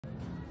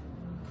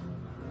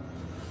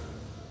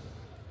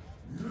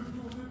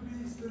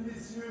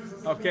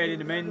Okay, in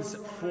the men's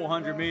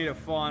 400-meter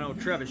final,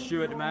 Trevor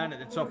Stewart, the man at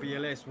the top of your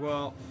list.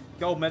 Well,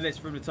 gold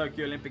medalist from the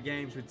Tokyo Olympic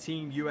Games with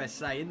Team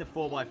USA in the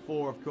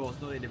 4x4, of course,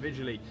 not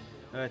individually.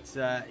 But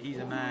he's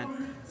a man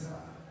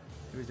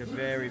who is a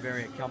very,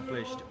 very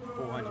accomplished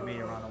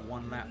 400-meter runner,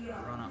 one-lap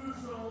runner.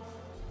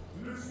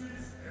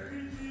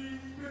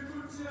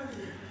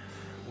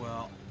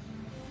 Well,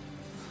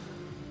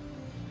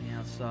 on the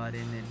outside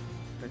in then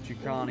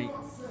Petrucciani,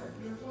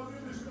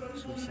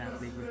 Swiss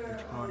athlete with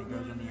Petrucciani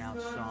goes on the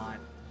outside.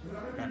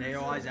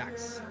 Tadeo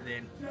Isaacs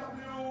then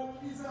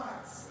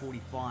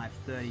 45,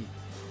 30,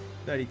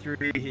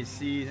 33, his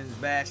season's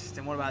best.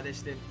 And what about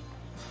this then?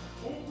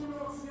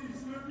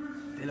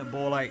 Dylan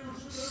Borlée,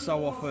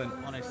 so often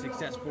on a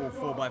successful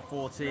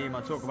 4x4 team.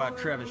 I talk about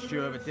Trevor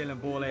Stewart, but Dylan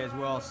Borlée as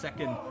well,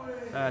 second,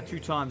 2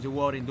 times a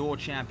world indoor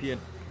champion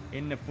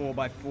in the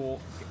 4x4,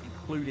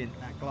 including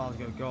that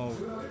Glasgow gold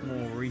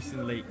more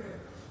recently.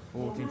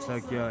 Fought in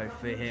Tokyo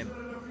for him.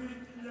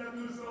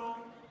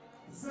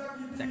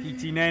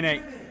 Zakiti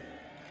Nene,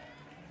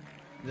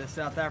 the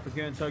South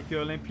African Tokyo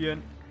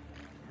Olympian,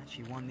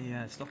 actually won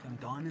the Stockholm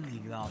Diamond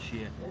League last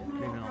year.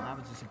 Believe it or not, that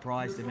was a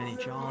surprise to many.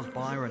 Charles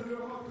Byron,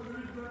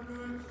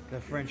 the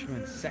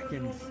Frenchman,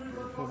 second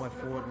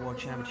 4x4 at World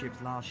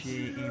Championships last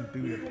year in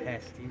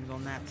Budapest. He was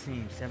on that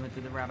team, 7th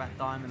to the Rabat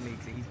Diamond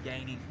League, so he's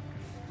gaining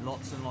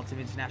lots and lots of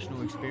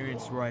international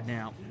experience right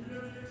now.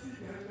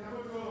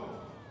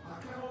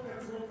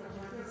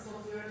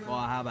 Well,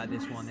 how about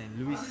this one then?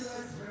 Luis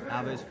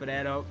Alves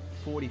Ferreiro,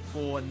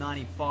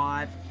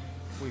 44.95,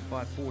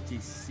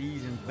 45.40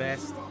 season's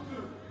best.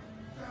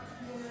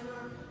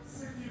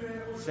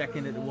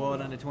 Second at the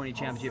World Under-20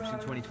 Championships in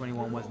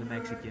 2021 was the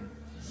Mexican.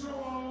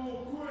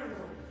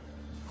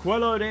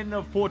 Coelho then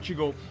of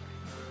Portugal.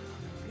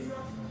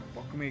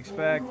 What can we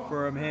expect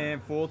from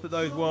him? 4th at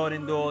those World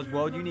Indoors,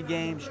 World Junior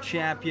Games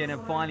champion,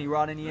 and finally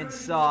right on the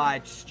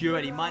inside,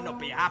 Stewart. He might not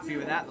be happy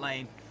with that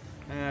lane.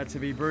 To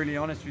be brutally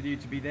honest with you,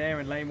 to be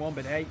there in lane 1,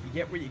 but hey, you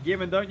get what you're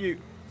given, don't you?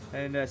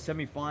 And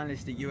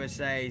semi-finalist at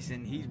USA's,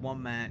 and he's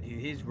one man who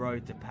his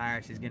road to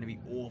Paris is going to be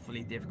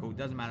awfully difficult.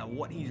 Doesn't matter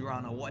what he's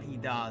run or what he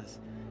does,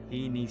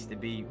 he needs to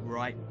be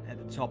right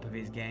at the top of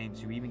his game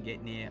to even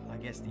get near, I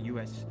guess, the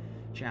US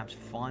Champs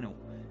final,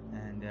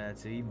 and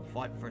to even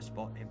fight for a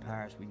spot in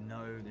Paris. We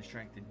know the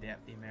strength and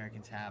depth the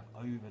Americans have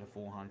over the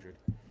 400.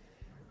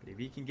 But if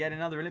he can get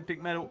another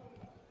Olympic medal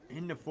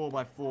in the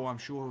 4x4, I'm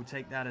sure he'll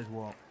take that as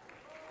well.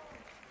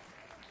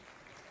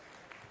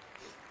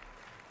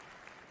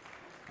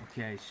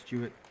 Okay,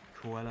 Stewart,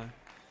 Coelho,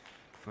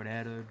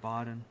 Ferreiro,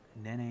 Barden,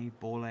 Nene,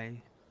 Borlée,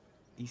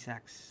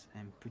 Isaacs,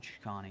 and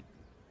Petrucciani.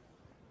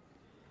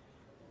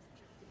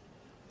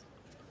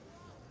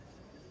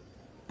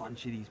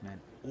 Bunch of these men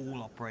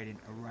all operating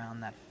around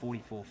that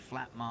 44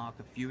 flat mark,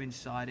 a few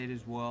inside it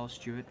as well.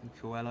 Stewart and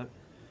Coelho,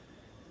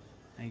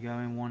 they go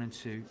in 1 and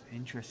 2.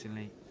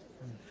 Interestingly,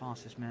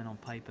 fastest men on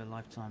paper,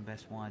 lifetime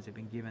best wise, have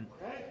been given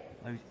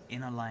those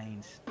inner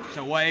lanes.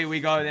 So away we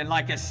go then.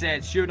 Like I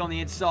said, Stewart on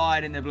the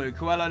inside in the blue,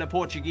 Coelho the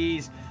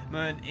Portuguese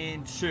man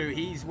in 2.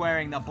 He's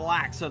wearing the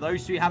black, so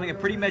those two having a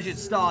pretty measured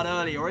start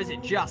early. Or is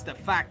it just the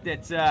fact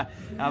that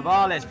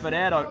Alves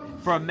Ferreiro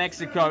from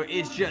Mexico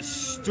is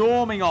just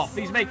storming off?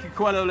 He's making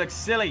Coelho look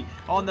silly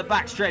on the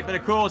back straight, but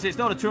of course it's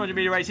not a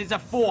 200-meter race, it's a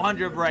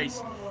 400 race.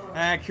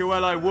 And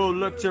Coelho will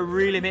look to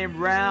reel him in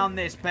round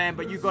this bend,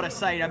 but you've got to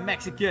say the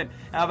Mexican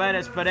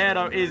Alves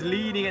Ferreiro is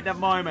leading at the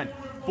moment.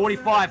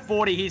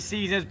 45.40, his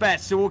season's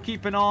best, so we'll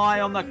keep an eye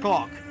on the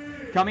clock.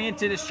 Coming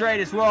into the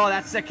straight as well,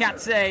 that's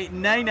Sekatse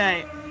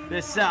Nene,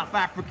 the South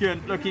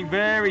African, looking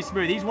very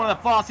smooth. He's one of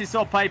the fastest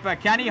on paper.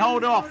 Can he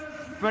hold off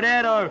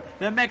Ferreiro,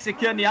 the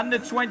Mexican, the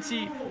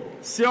under-20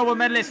 silver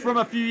medalist from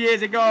a few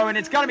years ago? And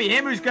it's going to be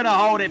him who's going to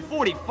hold it.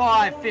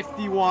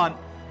 45.51.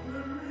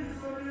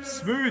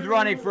 Smooth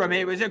running from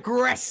him. It was an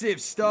aggressive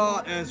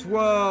start as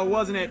well,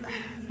 wasn't it?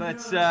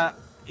 But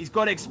he's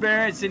got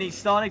experience and he's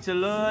starting to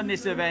learn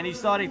this event. He's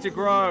starting to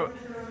grow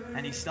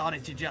and he's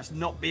starting to just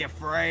not be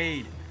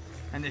afraid.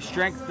 And the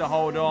strength to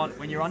hold on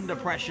when you're under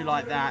pressure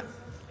like that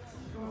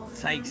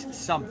takes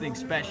something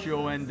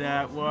special. And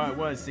well, it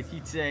was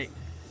Sekitse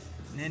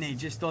Nene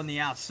just on the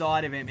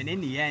outside of him. And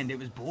in the end, it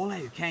was Borlée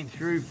who came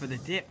through for the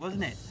dip,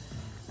 wasn't it?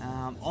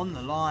 On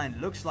the line,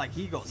 looks like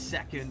he got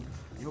second.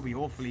 He'll be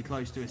awfully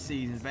close to a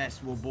season's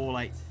best, will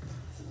Borlée.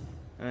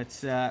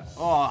 It's a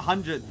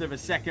hundredth of a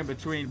second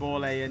between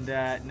Borlée and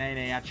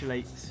Nene,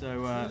 actually.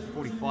 So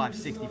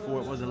 45.64,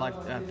 it was a life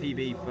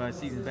PB for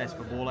season's best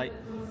for Borlée.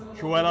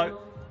 Coelho,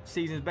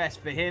 season's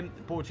best for him,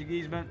 the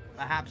Portuguese man.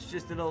 Perhaps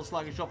just a little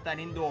sluggish off that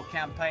indoor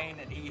campaign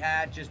that he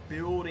had, just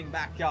building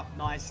back up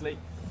nicely.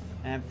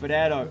 And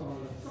Ferreiro,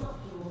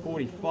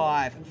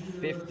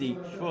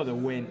 45.50 for the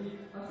win.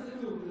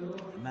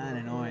 Man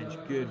in orange,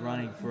 good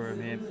running for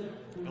him.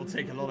 He'll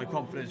take a lot of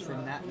confidence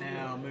from that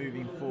now,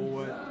 moving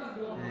forward.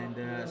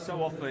 And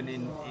so often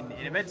in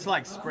events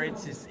like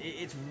sprints,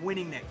 it's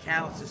winning that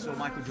counts. I saw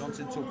Michael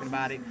Johnson talking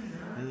about it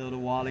a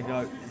little while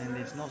ago, and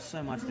it's not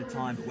so much the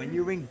time, but when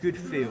you're in good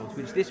fields,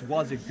 which this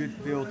was a good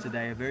field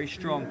today, a very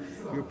strong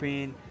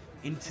European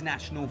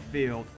international field,